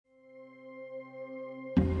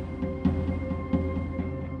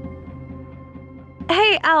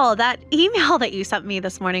Elle, that email that you sent me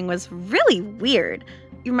this morning was really weird.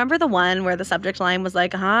 You remember the one where the subject line was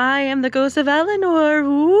like, "I am the ghost of Eleanor,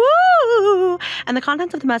 woo!" And the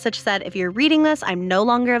content of the message said, "If you're reading this, I'm no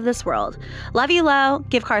longer of this world. Love you, Lo.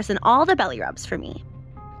 Give Carson all the belly rubs for me."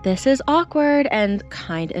 This is awkward and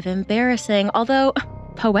kind of embarrassing, although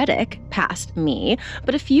poetic past me.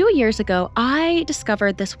 But a few years ago, I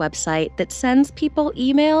discovered this website that sends people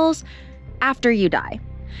emails after you die.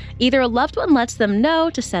 Either a loved one lets them know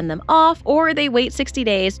to send them off, or they wait 60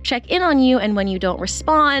 days, check in on you, and when you don't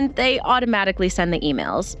respond, they automatically send the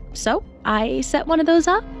emails. So I set one of those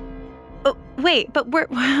up. Oh, wait, but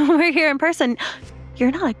we're here in person.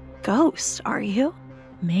 You're not a ghost, are you?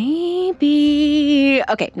 Maybe.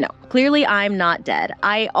 Okay, no. Clearly, I'm not dead.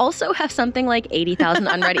 I also have something like 80,000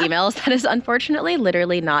 unread emails. That is unfortunately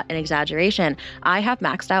literally not an exaggeration. I have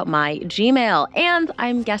maxed out my Gmail, and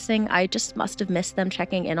I'm guessing I just must have missed them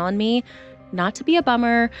checking in on me. Not to be a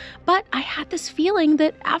bummer, but I had this feeling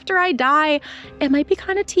that after I die, it might be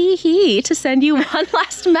kind of tee-hee to send you one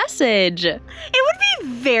last message. It would be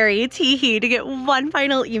very tee-hee to get one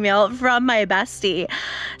final email from my bestie.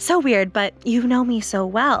 So weird, but you know me so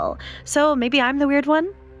well. So maybe I'm the weird one?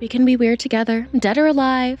 We can be weird together, dead or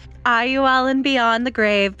alive. IUL and beyond the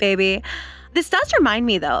grave, baby. This does remind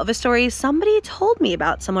me, though, of a story somebody told me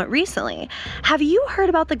about somewhat recently. Have you heard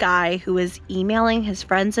about the guy who was emailing his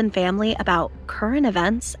friends and family about current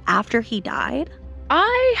events after he died?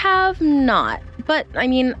 I have not. But,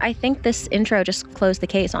 I think this intro just closed the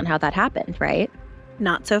case on how that happened, right?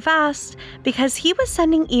 Not so fast, because he was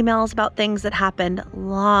sending emails about things that happened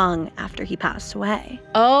long after he passed away.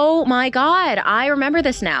 Oh my God, I remember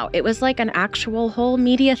this now. It was like an actual whole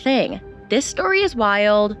media thing. This story is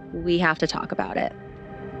wild. We have to talk about it.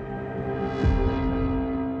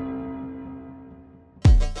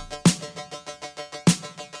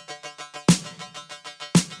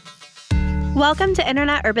 Welcome to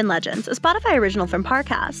Internet Urban Legends, a Spotify original from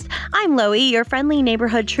Parcast. I'm Loie, your friendly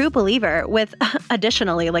neighborhood true believer with,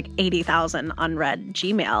 additionally, like 80,000 unread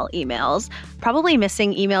Gmail emails. Probably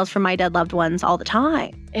missing emails from my dead loved ones all the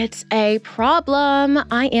time. It's a problem.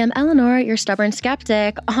 I am Eleanor, your stubborn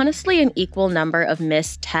skeptic. Honestly, an equal number of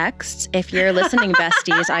missed texts. If you're listening,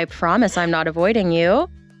 besties, I promise I'm not avoiding you.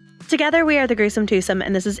 Together, we are the Gruesome Twosome,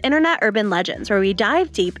 and this is Internet Urban Legends, where we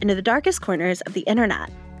dive deep into the darkest corners of the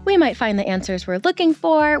internet. We might find the answers we're looking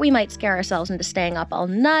for. We might scare ourselves into staying up all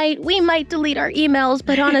night. We might delete our emails,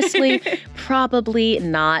 but honestly, probably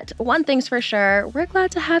not. One thing's for sure, we're glad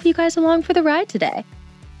to have you guys along for the ride today.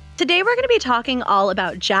 Today, we're going to be talking all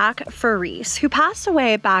about Jack Faris, who passed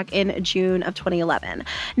away back in June of 2011.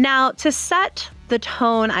 Now, to set the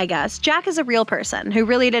tone, I guess, Jack is a real person who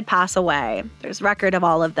really did pass away. There's record of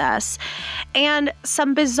all of this. And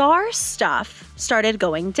some bizarre stuff started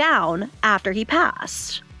going down after he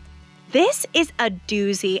passed. This is a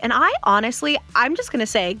doozy, and I'm just going to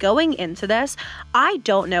say, going into this, I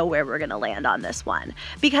don't know where we're going to land on this one,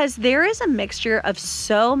 because there is a mixture of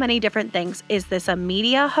so many different things. Is this a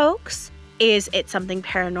media hoax? Is it something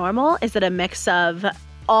paranormal? Is it a mix of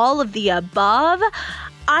all of the above?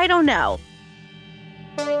 I don't know.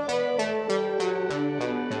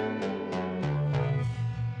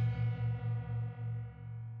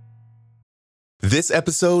 This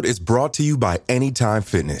episode is brought to you by Anytime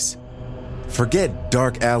Fitness. Forget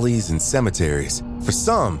dark alleys and cemeteries. For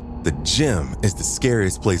some, the gym is the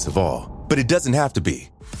scariest place of all, but it doesn't have to be.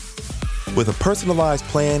 With a personalized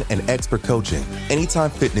plan and expert coaching, Anytime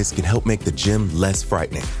Fitness can help make the gym less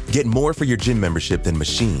frightening. Get more for your gym membership than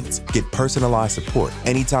machines. Get personalized support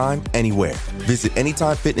anytime, anywhere. Visit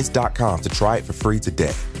AnytimeFitness.com to try it for free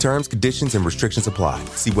today. Terms, conditions, and restrictions apply.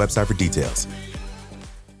 See website for details.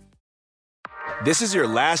 This is your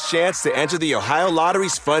last chance to enter the Ohio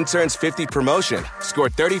Lottery's Fun Turns 50 promotion. Score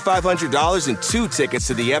 $3,500 and 2 tickets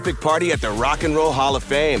to the epic party at the Rock and Roll Hall of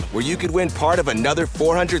Fame, where you could win part of another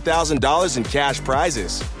 $400,000 in cash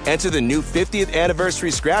prizes. Enter the new 50th anniversary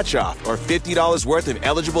scratch-off or $50 worth of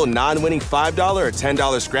eligible non-winning $5 or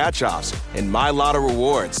 $10 scratch-offs and My Lotto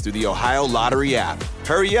rewards through the Ohio Lottery app.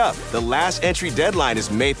 Hurry up. The last entry deadline is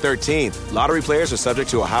May 13th. Lottery players are subject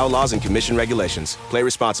to Ohio laws and commission regulations. Play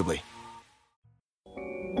responsibly.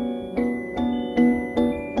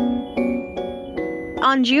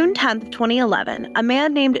 On June 10th, 2011, a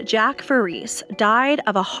man named Jack Faris died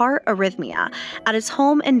of a heart arrhythmia at his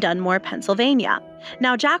home in Dunmore, Pennsylvania.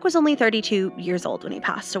 Now, Jack was only 32 years old when he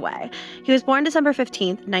passed away. He was born December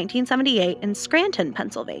 15th, 1978 in Scranton,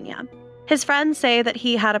 Pennsylvania. His friends say that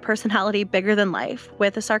he had a personality bigger than life,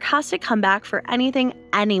 with a sarcastic comeback for anything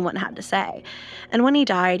anyone had to say. And when he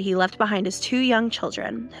died, he left behind his 2 young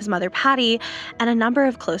children, his mother Patty, and a number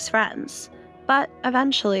of close friends. But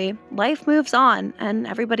eventually, life moves on and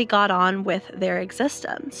everybody got on with their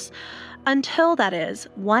existence. Until, that is,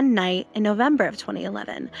 one night in November of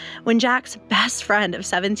 2011, when Jack's best friend of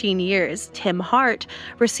 17 years, Tim Hart,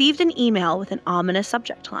 received an email with an ominous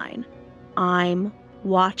subject line: "I'm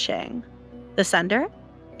watching." The sender?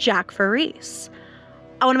 Jack Faris.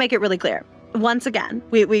 I want to make it really clear. Once again,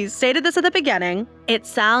 we stated this at the beginning. It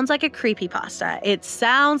sounds like a creepypasta. It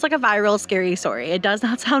sounds like a viral scary story. It does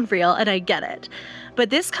not sound real, and I get it. But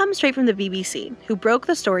this comes straight from the BBC, who broke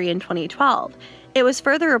the story in 2012. It was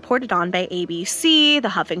further reported on by ABC, the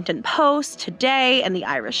Huffington Post, Today, and the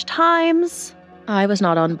Irish Times. I was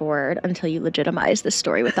not on board until you legitimized this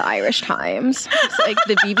story with the Irish Times. It's like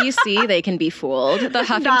the BBC, they can be fooled. The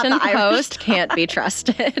Huffington Post can't be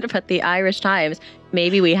trusted, but the Irish Times,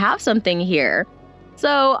 maybe we have something here.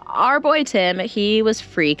 So our boy Tim, he was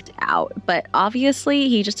freaked out, but obviously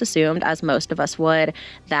he just assumed, as most of us would,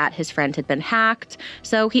 that his friend had been hacked.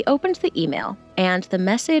 So he opened the email, and the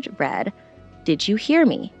message read, "Did you hear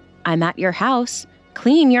me? I'm at your house.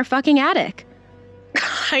 Clean your fucking attic."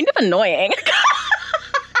 Kind of annoying.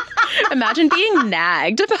 Imagine being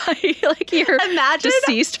nagged by your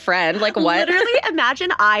deceased friend. What? Literally, imagine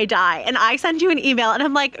I die and I send you an email and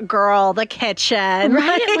I'm like, "Girl, the kitchen."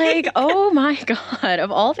 Right? Oh my God,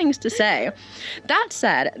 of all things to say. That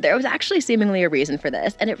said, there was actually seemingly a reason for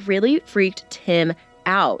this, and it really freaked Tim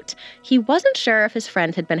out. He wasn't sure if his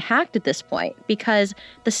friend had been hacked at this point, because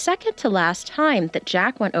the second to last time that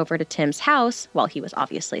Jack went over to Tim's house, while he was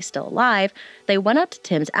obviously still alive, they went up to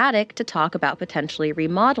Tim's attic to talk about potentially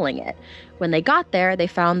remodeling it. When they got there, they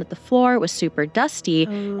found that the floor was super dusty,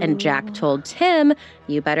 and Jack told Tim,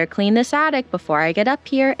 "You better clean this attic before I get up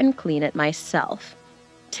here and clean it myself."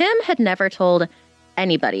 Tim had never told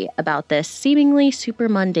anybody about this seemingly super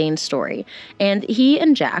mundane story, and he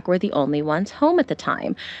and Jack were the only ones home at the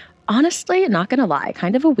time. Honestly, not gonna lie,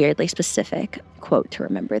 kind of a weirdly specific quote to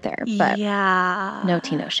remember there, but yeah, no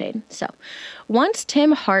tea, no shade. So once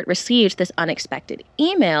Tim Hart received this unexpected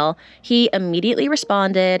email, he immediately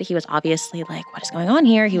responded. He was obviously like, what is going on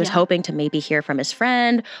here? He was hoping to maybe hear from his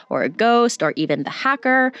friend or a ghost or even the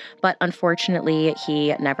hacker, but unfortunately,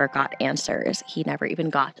 he never got answers. He never even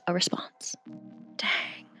got a response.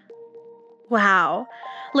 Dang. Wow.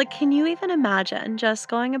 Can you even imagine just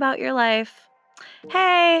going about your life?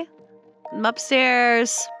 "Hey, I'm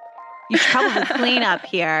upstairs. You should probably clean up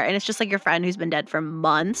here." And it's just your friend who's been dead for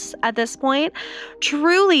months at this point.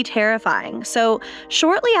 Truly terrifying. So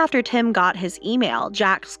shortly after Tim got his email,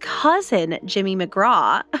 Jack's cousin, Jimmy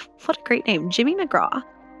McGraw, what a great name, Jimmy McGraw.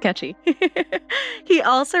 Catchy. He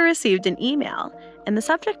also received an email, and the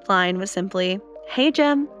subject line was simply, "Hey,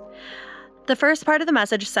 Jim." The first part of the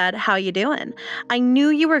message said, "How you doing? I knew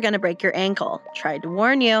you were going to break your ankle. Tried to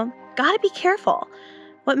warn you. Gotta be careful."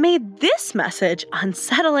 What made this message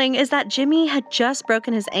unsettling is that Jimmy had just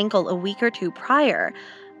broken his ankle a week or two prior,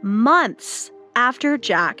 months after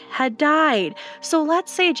Jack had died. So let's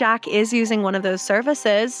say Jack is using one of those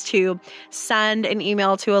services to send an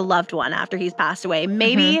email to a loved one after he's passed away.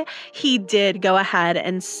 Maybe he did go ahead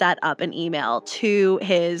and set up an email to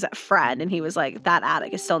his friend, and he was like, "That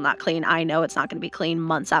attic is still not clean. I know it's not going to be clean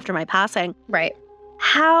months after my passing." Right.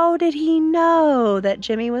 How did he know that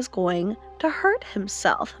Jimmy was going to hurt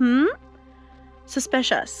himself?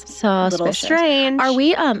 Suspicious. A little strange. Are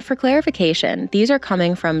we, for clarification, these are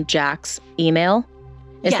coming from Jack's email?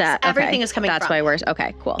 Yes, everything is coming from. That's why we're,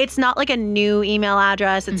 okay, cool. It's not a new email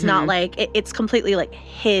address. It's not it's completely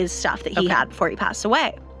his stuff that he had before he passed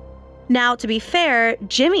away. Now, to be fair,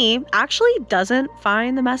 Jimmy actually doesn't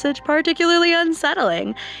find the message particularly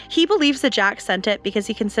unsettling. He believes that Jack sent it because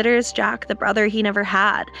he considers Jack the brother he never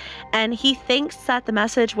had. And he thinks that the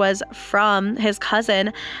message was from his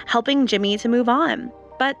cousin helping Jimmy to move on.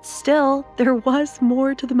 But still, there was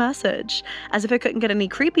more to the message. As if it couldn't get any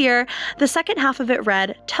creepier, the second half of it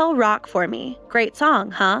read, "Tell Rock for me. Great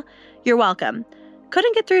song, huh? You're welcome."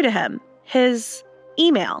 Couldn't get through to him. His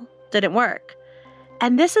email didn't work.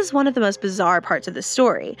 And this is one of the most bizarre parts of the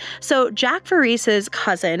story. So Jack Faris's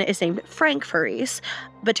cousin is named Frank Faris,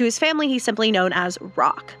 but to his family, he's simply known as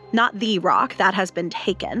Rock. Not the Rock, that has been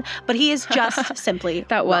taken, but he is just simply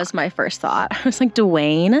That Rock. was my first thought. I was like,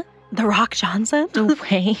 Dwayne? The Rock Johnson?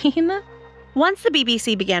 Dwayne? Once the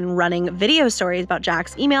BBC began running video stories about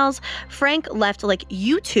Jack's emails, Frank left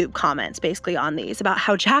YouTube comments basically on these about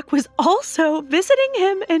how Jack was also visiting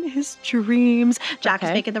him in his dreams. Jack is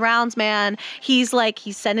making the rounds, man. He's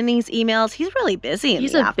sending these emails. He's really busy in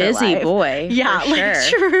the afterlife. He's a busy boy. Yeah,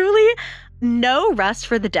 sure. Truly no rest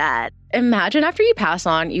for the dead. Imagine after you pass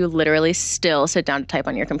on, you literally still sit down to type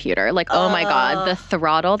on your computer. Oh my God, the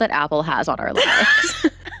throttle that Apple has on our lives.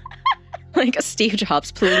 Like, Steve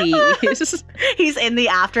Jobs, please. He's in the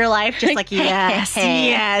afterlife, just like, yes,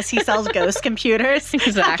 yes. He sells ghost computers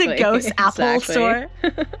at the ghost Apple store.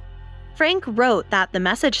 Frank wrote that the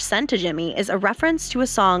message sent to Jimmy is a reference to a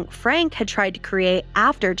song Frank had tried to create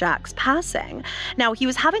after Jack's passing. Now, he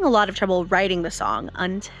was having a lot of trouble writing the song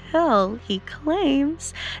until, he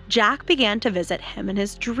claims, Jack began to visit him in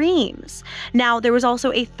his dreams. Now, there was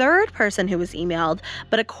also a third person who was emailed,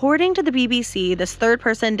 but according to the BBC, this third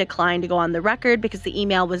person declined to go on the record because the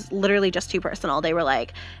email was literally just too personal. They were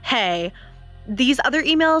like, hey, these other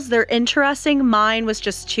emails, they're interesting. Mine was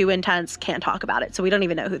just too intense. Can't talk about it. So we don't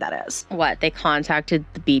even know who that is. What? They contacted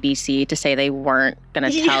the BBC to say they weren't going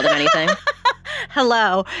to tell them anything?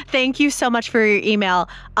 Hello. Thank you so much for your email.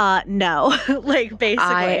 No. Like,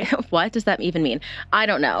 basically. What does that even mean? I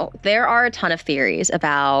don't know. There are a ton of theories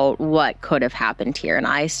about what could have happened here, and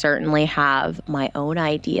I certainly have my own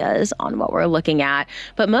ideas on what we're looking at.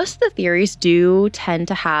 But most of the theories do tend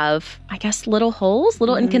to have, I guess, little holes,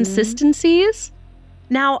 little inconsistencies.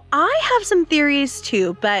 Now, I have some theories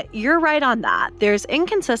too, but you're right on that. There's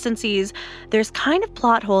inconsistencies, there's kind of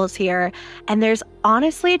plot holes here, and there's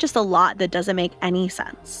honestly just a lot that doesn't make any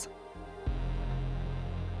sense.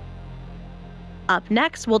 Up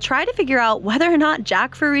next, we'll try to figure out whether or not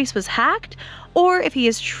Jack Farese was hacked, or if he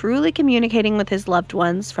is truly communicating with his loved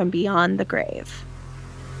ones from beyond the grave.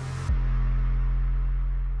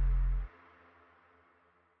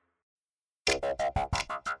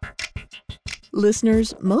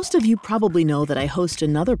 Listeners, most of you probably know that I host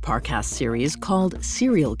another podcast series called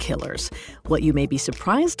Serial Killers. What you may be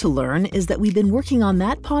surprised to learn is that we've been working on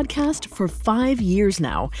that podcast for 5 years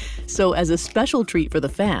now. So as a special treat for the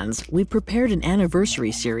fans, we've prepared an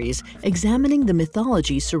anniversary series examining the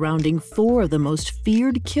mythology surrounding 4 of the most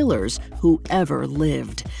feared killers who ever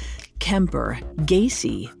lived. Kemper,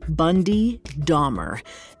 Gacy, Bundy, Dahmer.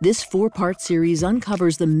 This 4-part series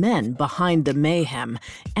uncovers the men behind the mayhem,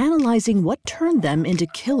 analyzing what turned them into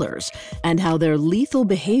killers and how their lethal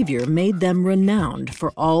behavior made them renowned for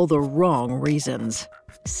all the wrong reasons.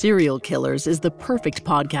 Serial Killers is the perfect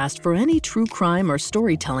podcast for any true crime or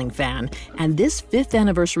storytelling fan, and this 5th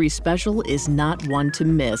anniversary special is not one to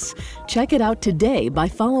miss. Check it out today by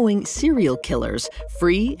following Serial Killers,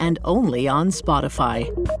 free and only on Spotify.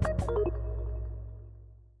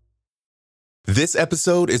 This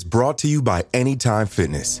episode is brought to you by Anytime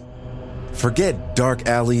Fitness. Forget dark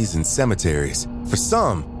alleys and cemeteries. For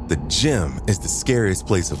some, the gym is the scariest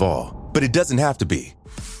place of all, but it doesn't have to be.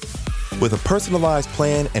 With a personalized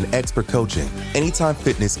plan and expert coaching, Anytime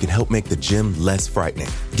Fitness can help make the gym less frightening.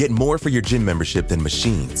 Get more for your gym membership than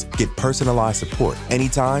machines. Get personalized support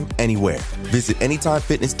anytime, anywhere. Visit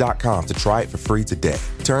AnytimeFitness.com to try it for free today.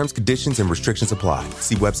 Terms, conditions, and restrictions apply.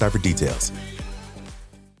 See website for details.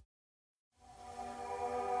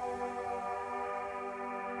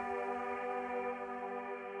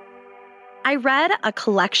 I read a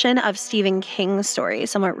collection of Stephen King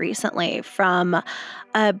stories somewhat recently from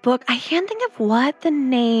a book. I can't think of what the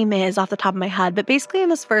name is off the top of my head, but basically in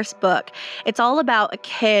this first book, it's all about a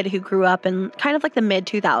kid who grew up in kind of like the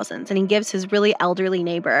mid-2000s, and he gives his really elderly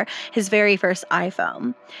neighbor his very first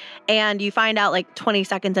iPhone. And you find out like 20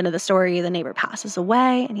 seconds into the story, the neighbor passes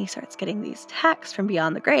away and he starts getting these texts from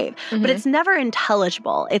beyond the grave. But it's never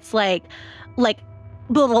intelligible. It's like blah,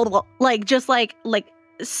 blah, blah, like just like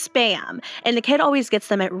spam. And the kid always gets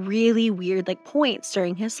them at really weird like points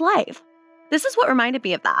during his life. This is what reminded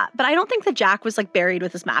me of that. But I don't think that Jack was like buried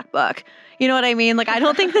with his MacBook. You know what I mean? Like, I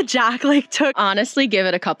don't think that Jack like took... Honestly, give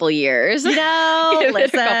it a couple years. No, give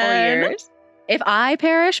listen. it a couple years. If I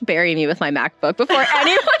perish, bury me with my MacBook before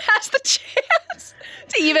anyone has the chance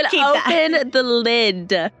to even open the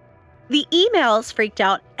lid. The emails freaked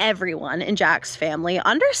out everyone in Jack's family,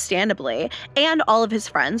 understandably, and all of his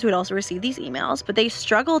friends who had also received these emails, but they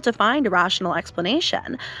struggled to find a rational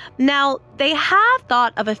explanation. Now, they have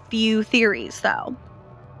thought of a few theories, though.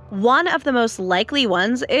 One of the most likely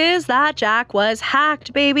ones is that Jack was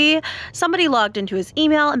hacked, baby. Somebody logged into his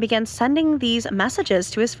email and began sending these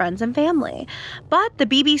messages to his friends and family. But the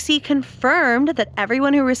BBC confirmed that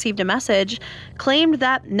everyone who received a message claimed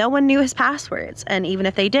that no one knew his passwords, and even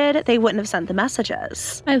if they did, they wouldn't have sent the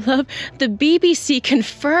messages. I love the BBC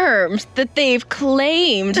confirms that they've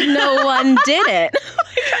claimed no one did it.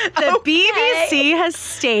 The BBC has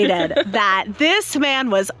stated that this man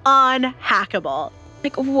was unhackable.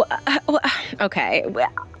 Like, okay,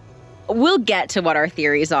 we'll get to what our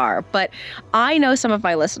theories are, but I know some of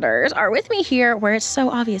my listeners are with me here where it's so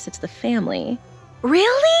obvious it's the family.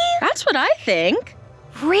 Really? That's what I think.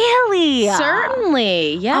 Really?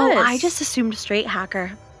 Certainly, yes. Oh, I just assumed straight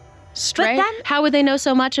hacker. But then, how would they know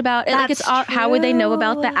so much about it? How would they know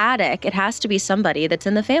about the attic? It has to be somebody that's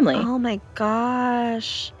in the family. Oh my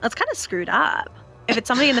gosh. That's kind of screwed up. If it's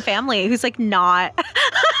somebody in the family who's like not.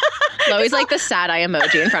 Chloe's like the sad eye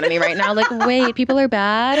emoji in front of me right now. Like, wait, people are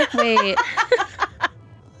bad? Wait.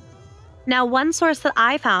 Now, one source that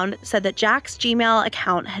I found said that Jack's Gmail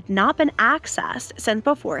account had not been accessed since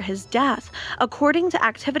before his death, according to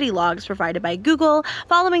activity logs provided by Google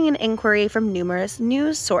following an inquiry from numerous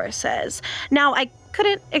news sources. Now, I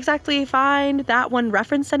couldn't exactly find that one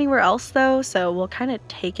referenced anywhere else, though, so we'll kind of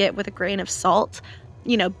take it with a grain of salt.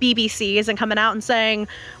 You know, BBC isn't coming out and saying,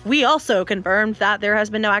 we also confirmed that there has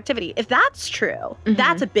been no activity. If that's true,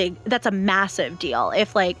 that's a massive deal.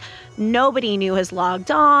 If like nobody new has logged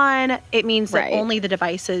on, it means that only the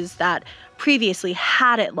devices that previously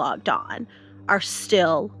had it logged on are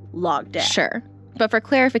still logged in. Sure. But for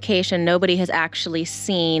clarification, nobody has actually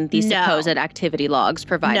seen these supposed activity logs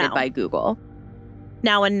provided by Google.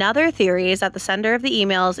 Now, another theory is that the sender of the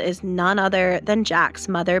emails is none other than Jack's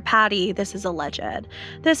mother, Patty. This is alleged.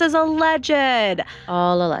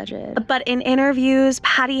 All alleged. But in interviews,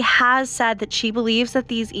 Patty has said that she believes that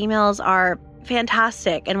these emails are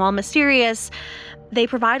fantastic. And while mysterious, they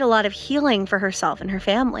provide a lot of healing for herself and her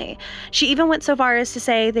family. She even went so far as to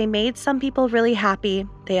say they made some people really happy.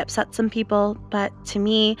 They upset some people. But to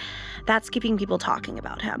me, that's keeping people talking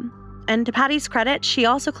about him. And to Patty's credit, she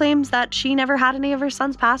also claims that she never had any of her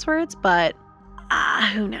son's passwords, but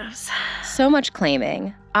who knows? So much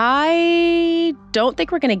claiming. I don't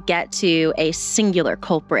think we're going to get to a singular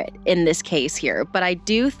culprit in this case here, but I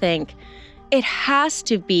do think it has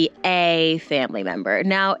to be a family member.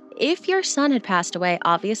 Now, if your son had passed away,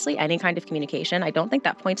 obviously any kind of communication, I don't think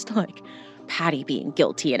that points to like Patty being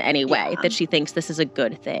guilty in any way, that she thinks this is a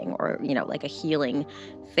good thing or, you know, like a healing,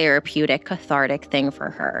 therapeutic, cathartic thing for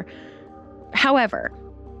her. However,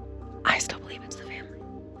 I still believe it's the family.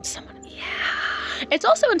 Someone. Yeah. It's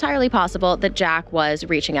also entirely possible that Jack was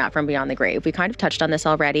reaching out from beyond the grave. We kind of touched on this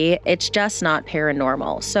already. It's just not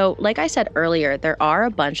paranormal. So, like I said earlier, there are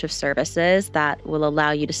a bunch of services that will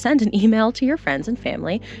allow you to send an email to your friends and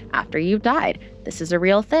family after you've died. This is a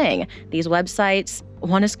real thing. These websites,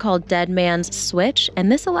 one is called Dead Man's Switch,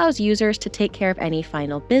 and this allows users to take care of any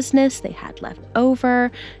final business they had left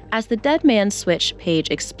over. As the Dead Man's Switch page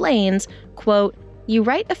explains, quote, "You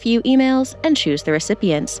write a few emails and choose the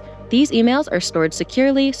recipients. These emails are stored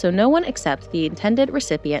securely, so no one except the intended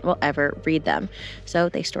recipient will ever read them." So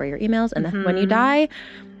they store your emails, and then when you die,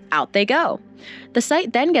 out they go. The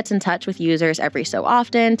site then gets in touch with users every so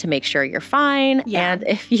often to make sure you're fine. Yeah. And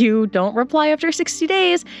if you don't reply after 60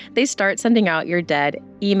 days, they start sending out your dead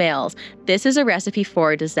emails. This is a recipe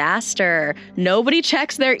for disaster. Nobody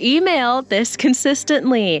checks their email this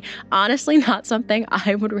consistently. Honestly, not something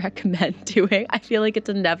I would recommend doing. I feel like it's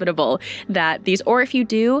inevitable that these, or if you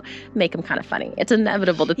do, make them kind of funny. It's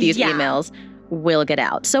inevitable that these emails will get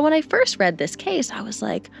out. So when I first read this case, I was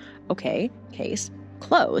like, okay, case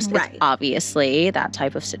closed. Right. It's obviously that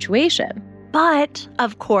type of situation. But,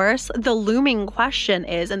 of course, the looming question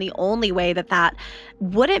is, and the only way that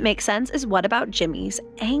wouldn't make sense is, what about Jimmy's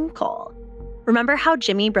ankle? Remember how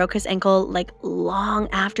Jimmy broke his ankle like long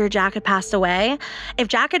after Jack had passed away? If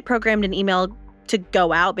Jack had programmed an email to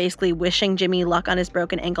go out basically wishing Jimmy luck on his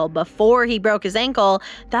broken ankle before he broke his ankle,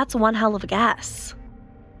 that's one hell of a guess.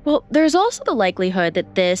 Well, there's also the likelihood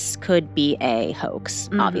that this could be a hoax,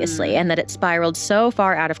 obviously, and that it spiraled so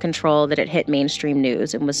far out of control that it hit mainstream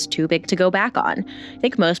news and was too big to go back on. I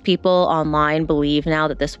think most people online believe now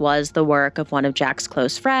that this was the work of one of Jack's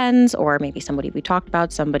close friends, or maybe somebody we talked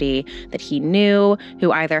about, somebody that he knew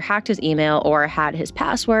who either hacked his email or had his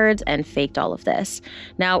passwords and faked all of this.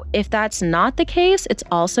 Now, if that's not the case, it's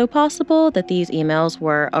also possible that these emails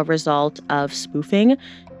were a result of spoofing.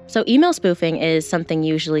 So email spoofing is something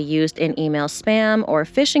usually used in email spam or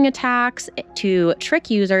phishing attacks to trick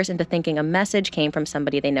users into thinking a message came from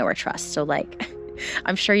somebody they know or trust. So like,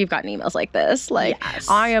 I'm sure you've gotten emails like this, like, yes,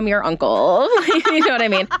 I am your uncle. You know what I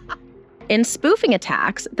mean? In spoofing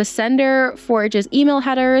attacks, the sender forges email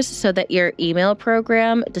headers so that your email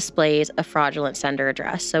program displays a fraudulent sender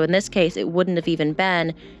address. So in this case, it wouldn't have even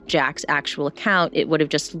been Jack's actual account. It would have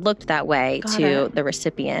just looked that way to the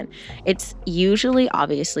recipient. It's usually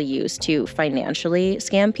obviously used to financially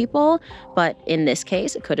scam people, but in this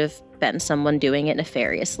case, it could have been someone doing it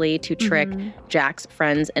nefariously to trick Jack's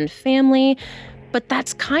friends and family. But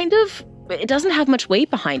that's kind of, it doesn't have much weight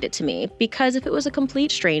behind it to me, because if it was a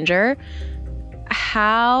complete stranger,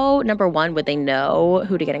 how, number one, would they know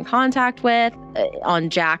who to get in contact with? On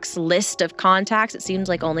Jack's list of contacts, it seems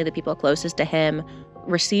like only the people closest to him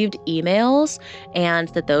received emails and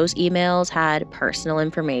that those emails had personal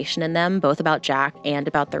information in them, both about Jack and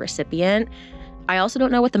about the recipient. I also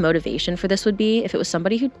don't know what the motivation for this would be. If it was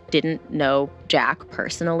somebody who didn't know Jack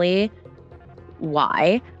personally,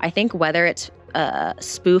 why? I think whether it's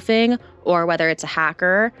spoofing or whether it's a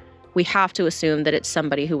hacker, we have to assume that it's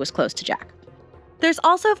somebody who was close to Jack. There's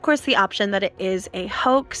also, of course, the option that it is a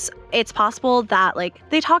hoax. It's possible that, like,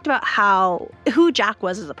 they talked about who Jack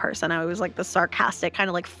was as a person. How he was, like, the sarcastic, kind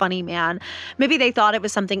of, like, funny man. Maybe they thought it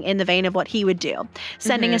was something in the vein of what he would do.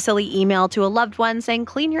 Sending a silly email to a loved one saying,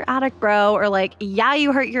 clean your attic, bro. Or, like, yeah,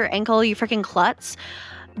 you hurt your ankle, you freaking klutz.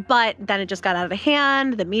 But then it just got out of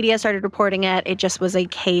hand. The media started reporting it. It just was a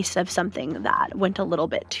case of something that went a little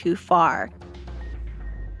bit too far.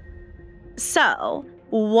 So,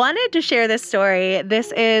 wanted to share this story.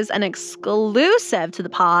 This is an exclusive to the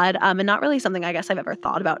pod, and not really something I guess I've ever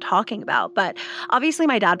thought about talking about. But obviously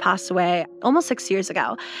my dad passed away almost 6 years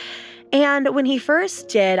ago. And when he first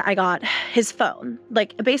did, I got his phone,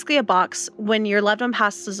 like basically a box. When your loved one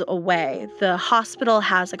passes away, the hospital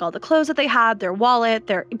has like all the clothes that they had, their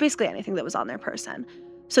wallet, basically anything that was on their person.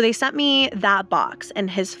 So they sent me that box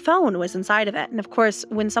and his phone was inside of it. And of course,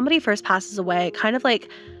 when somebody first passes away, kind of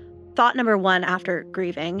like thought number one after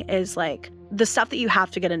grieving is like the stuff that you have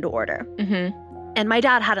to get into order. And my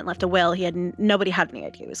dad hadn't left a will. Nobody had any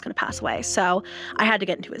idea he was going to pass away. So I had to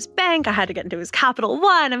get into his bank. I had to get into his Capital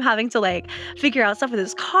One. I'm having to like figure out stuff with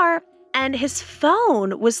his car. And his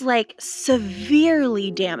phone was like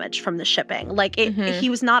severely damaged from the shipping. Like he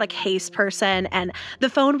was not a case person, and the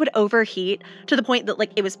phone would overheat to the point that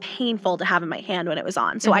like it was painful to have in my hand when it was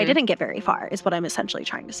on. So I didn't get very far is what I'm essentially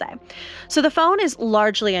trying to say. So the phone is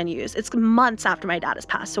largely unused. It's months after my dad has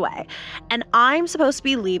passed away. And I'm supposed to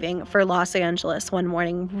be leaving for Los Angeles one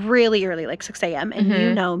morning really early, like 6 a.m. And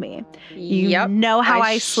you know me. You know how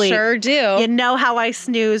I sleep. Sure do. You know how I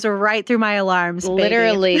snooze right through my alarms, baby.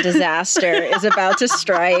 Literally disaster is about to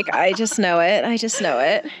strike. I just know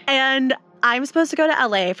it. And I'm supposed to go to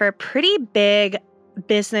LA for a pretty big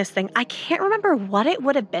business thing. I can't remember what it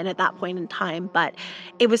would have been at that point in time, but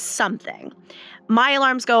it was something. My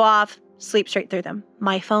alarms go off, sleep straight through them.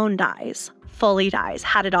 My phone dies, fully dies,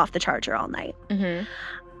 had it off the charger all night.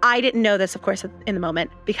 I didn't know this, of course, in the moment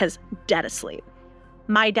because dead asleep.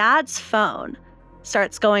 My dad's phone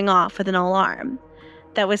starts going off with an alarm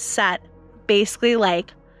that was set basically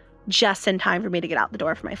like just in time for me to get out the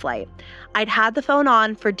door for my flight. I'd had the phone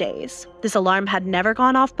on for days. This alarm had never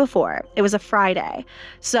gone off before. It was a Friday.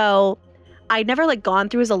 So I'd never like gone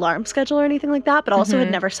through his alarm schedule or anything like that, but also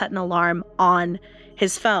had never set an alarm on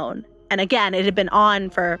his phone. And again, it had been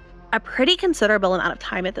on for a pretty considerable amount of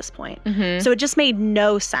time at this point. So it just made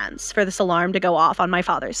no sense for this alarm to go off on my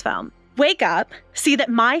father's phone. Wake up, see that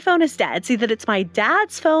my phone is dead, see that it's my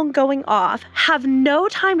dad's phone going off, have no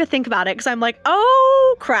time to think about it because I'm like,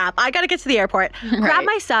 oh crap, I gotta get to the airport. Grab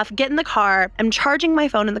my stuff, get in the car, I'm charging my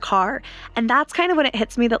phone in the car. And that's kind of when it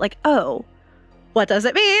hits me that like, oh, what does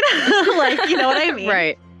it mean? Like, you know what I mean?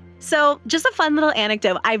 Right. So just a fun little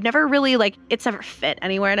anecdote. I've never really it's never fit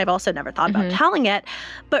anywhere, and I've also never thought about telling it.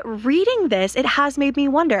 But reading this, it has made me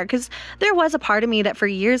wonder because there was a part of me that for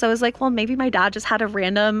years I was like, well, maybe my dad just had a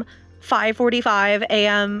random 5:45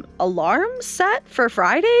 a.m. alarm set for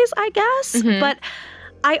Fridays, I guess. But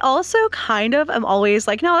I also kind of am always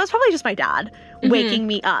like, no, that's probably just my dad waking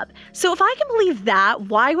me up. So if I can believe that,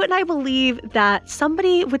 why wouldn't I believe that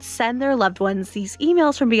somebody would send their loved ones these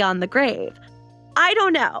emails from beyond the grave? I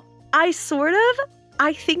don't know. I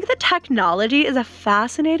think the technology is a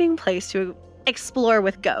fascinating place to explore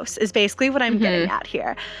with ghosts is basically what I'm getting at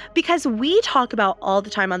here. Because we talk about all the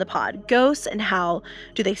time on the pod, ghosts and how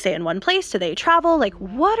do they stay in one place? Do they travel? Like,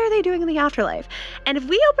 what are they doing in the afterlife? And if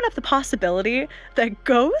we open up the possibility that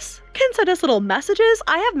ghosts can send us little messages,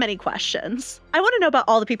 I have many questions. I want to know about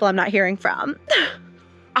all the people I'm not hearing from.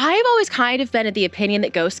 I've always kind of been of the opinion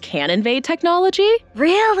that ghosts can invade technology.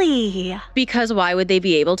 Really? Because why would they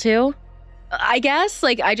be able to? I guess,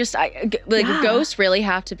 ghosts really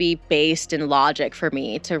have to be based in logic for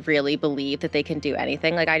me to really believe that they can do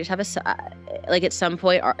anything. Like, I just have at some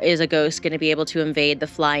point, is a ghost going to be able to invade the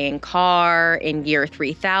flying car in year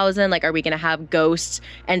 3000? Like, are we going to have ghosts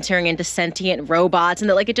entering into sentient robots? And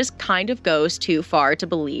that, like, it just kind of goes too far to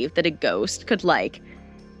believe that a ghost could, like,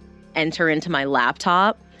 enter into my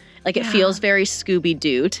laptop. Like, it feels very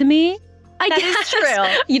Scooby-Doo to me. I guess.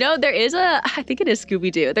 True. You know, there is I think it is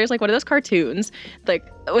Scooby-Doo. There's like one of those cartoons, like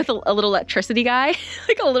with a little electricity guy,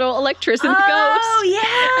 like a little electricity ghost. Oh,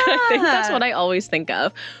 yeah. I think that's what I always think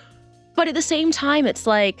of. But at the same time, it's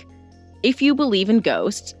like, if you believe in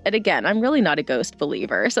ghosts, and again, I'm really not a ghost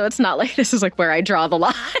believer, so it's not like this is like where I draw the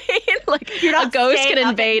line. Like a ghost can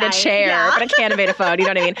invade a chair, but it can't invade a phone. You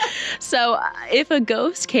know what I mean? So if a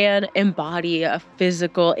ghost can embody a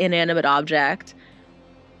physical, inanimate object,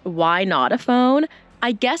 why not a phone?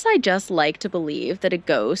 I guess I just like to believe that a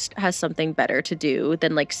ghost has something better to do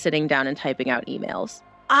than like sitting down and typing out emails.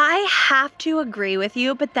 I have to agree with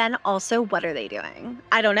you, but then also, what are they doing?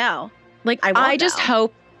 I don't know. Like, I just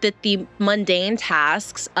hope that the mundane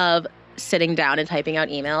tasks of sitting down and typing out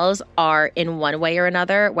emails are in one way or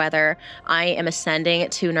another, whether I am ascending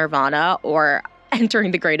to nirvana or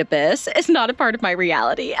entering the great abyss, is not a part of my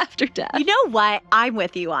reality after death. You know what? I'm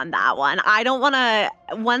with you on that one. I don't want to,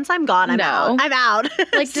 once I'm gone, I'm out. I'm out.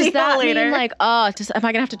 Like, does that mean like, am I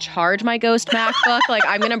going to have to charge my ghost MacBook? Like,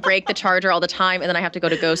 I'm going to break the charger all the time and then I have to go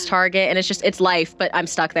to Ghost Target and it's life, but I'm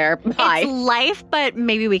stuck there. Bye. It's life, but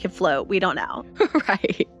maybe we could float. We don't know.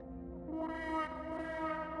 Right.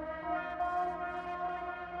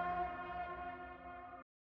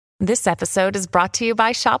 This episode is brought to you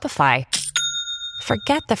by Shopify.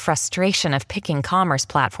 Forget the frustration of picking commerce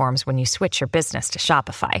platforms when you switch your business to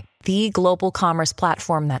Shopify, the global commerce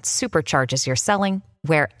platform that supercharges your selling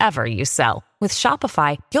wherever you sell. With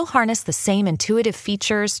Shopify, you'll harness the same intuitive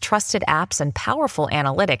features, trusted apps, and powerful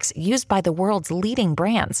analytics used by the world's leading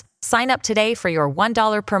brands. Sign up today for your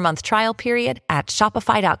 $1 per month trial period at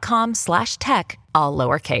shopify.com/tech, all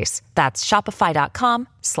lowercase. That's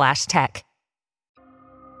shopify.com/tech.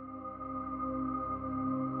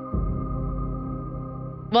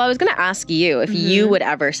 Well, I was going to ask you if you would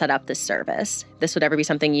ever set up this service. This would ever be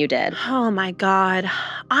something you did. Oh my God.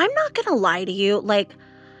 I'm not going to lie to you. Like,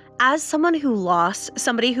 as someone who lost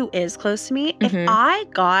somebody who is close to me, if I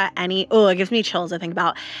got any, it gives me chills to think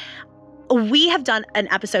about. We have done an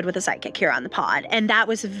episode with a psychic here on the pod, and that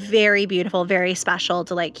was very beautiful, very special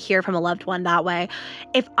to like hear from a loved one that way.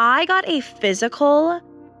 If I got a physical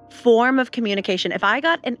form of communication, if I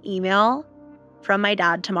got an email from my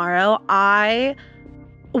dad tomorrow, I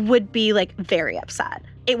would be like very upset.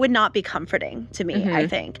 It would not be comforting to me, I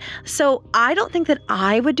think. So I don't think that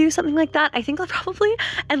I would do something like that. I think I'll probably,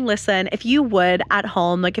 and listen, if you would at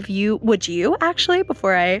home, like would you actually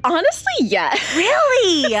before I? Honestly, yes.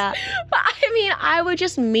 Really? I mean, I would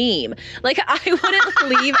just meme. Like, I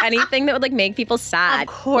wouldn't leave anything that would like make people sad.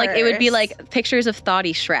 Of course. Like, it would be like pictures of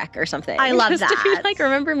Thoughty Shrek or something. I love just that. To be like,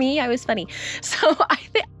 remember me? I was funny. So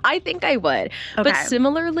I think I would. Okay. But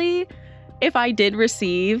similarly, if I did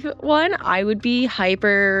receive one, I would be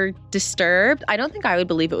hyper disturbed. I don't think I would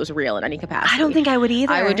believe it was real in any capacity. I don't think I would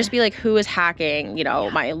either. I would just be like, who is hacking,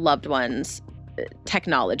 my loved one's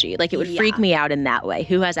technology? Like, it would freak me out in that way.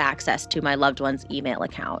 Who has access to my loved one's email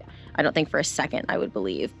account? I don't think for a second I would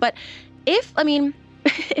believe. But if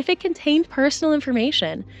it contained personal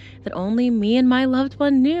information that only me and my loved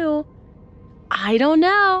one knew, I don't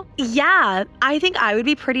know. Yeah, I think I would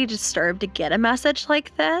be pretty disturbed to get a message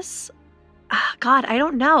like this. God, I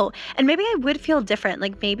don't know. And maybe I would feel different.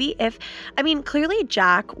 Like maybe clearly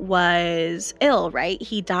Jack was ill, right?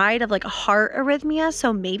 He died of like a heart arrhythmia.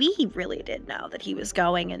 So maybe he really did know that he was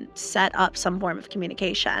going and set up some form of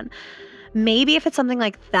communication. Maybe if it's something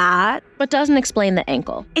like that. But doesn't explain the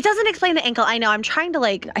ankle. It doesn't explain the ankle. I know. I'm trying to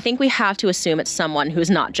I think we have to assume it's someone who's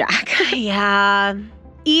not Jack. Yeah.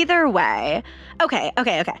 Either way. Okay.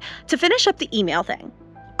 To finish up the email thing.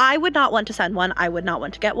 I would not want to send one. I would not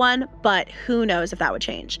want to get one, but who knows if that would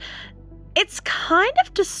change. It's kind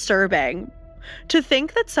of disturbing to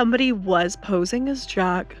think that somebody was posing as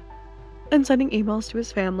Jack and sending emails to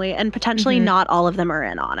his family, and potentially not all of them are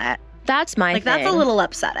in on it. That's my thing. That's a little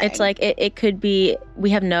upsetting. It's like it could be, we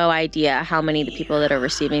have no idea how many of the people that are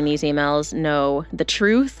receiving these emails know the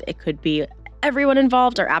truth. It could be everyone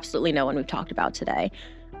involved or absolutely no one we've talked about today.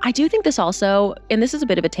 I do think this also, and this is a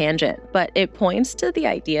bit of a tangent, but it points to the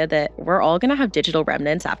idea that we're all going to have digital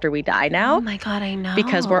remnants after we die now. Oh my God, I know.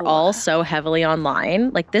 Because we're all so heavily online.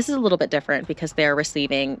 Like, this is a little bit different because they're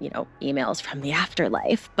receiving, emails from the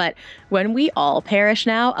afterlife. But when we all perish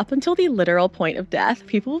now, up until the literal point of death,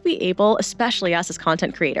 people will be able, especially us as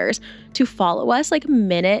content creators, to follow us like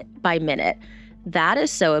minute by minute. That is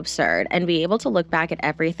so absurd. And be able to look back at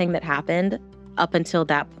everything that happened up until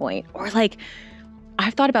that point. Or like,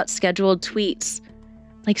 I've thought about scheduled tweets.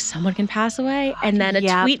 Like, someone can pass away and then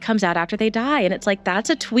a tweet comes out after they die. And it's like, that's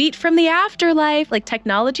a tweet from the afterlife. Like,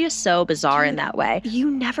 technology is so bizarre in that way. You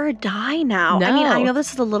never die now. No. I mean, I know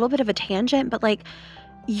this is a little bit of a tangent, but like,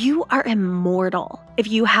 you are immortal if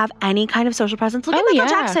you have any kind of social presence. Look at Michael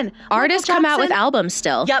Jackson. Artists come out with albums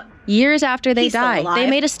still. Yep. Years after they die. Still alive. They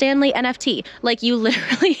made a Stanley NFT. Like, you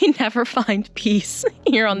literally never find peace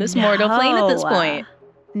here on this mortal plane at this point.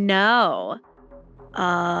 No.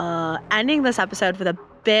 Ending this episode with a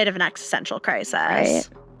bit of an existential crisis. Right.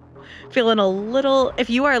 Feeling a little, if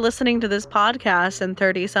you are listening to this podcast in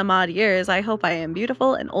 30 some odd years, I hope I am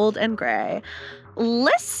beautiful and old and gray.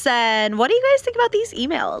 Listen, what do you guys think about these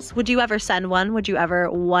emails? Would you ever send one? Would you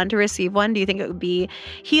ever want to receive one? Do you think it would be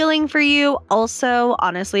healing for you? Also,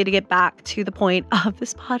 honestly, to get back to the point of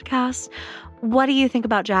this podcast, what do you think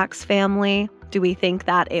about Jack's family? Do we think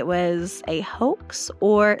that it was a hoax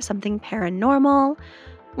or something paranormal?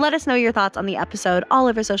 Let us know your thoughts on the episode all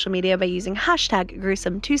over social media by using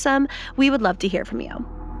 #GruesomeTwosome. We would love to hear from you.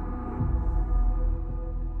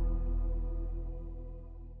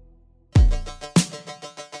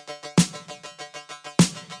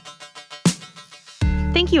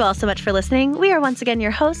 Thank you all so much for listening. We are once again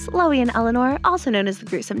your hosts, Loie and Eleanor, also known as the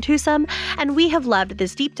Gruesome Twosome, and we have loved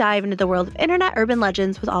this deep dive into the world of internet urban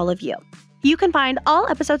legends with all of you. You can find all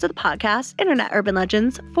episodes of the podcast, Internet Urban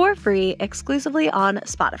Legends, for free exclusively on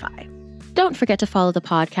Spotify. Don't forget to follow the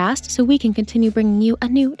podcast so we can continue bringing you a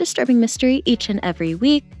new disturbing mystery each and every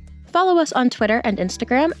week. Follow us on Twitter and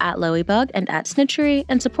Instagram @LoieBug and @Snitchery,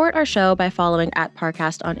 and support our show by following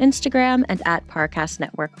 @Parcast on Instagram and @Parcast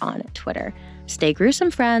Network on Twitter. Stay gruesome,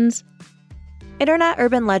 friends. Internet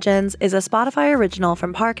Urban Legends is a Spotify original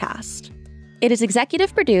from Parcast. It is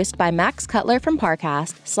executive produced by Max Cutler from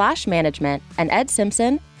Parcast, /management, and Ed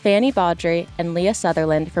Simpson, Fanny Baudry, and Leah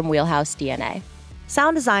Sutherland from Wheelhouse DNA.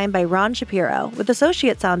 Sound design by Ron Shapiro, with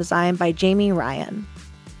associate sound design by Jamie Ryan.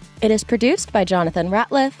 It is produced by Jonathan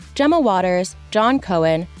Ratliff, Gemma Waters, John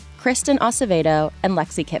Cohen, Kristen Acevedo, and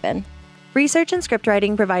Lexi Kibben. Research and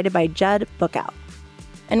scriptwriting provided by Jed Bookout.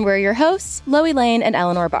 And we're your hosts, Loie Lane and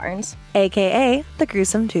Eleanor Barnes, a.k.a. the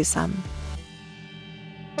Gruesome Twosome.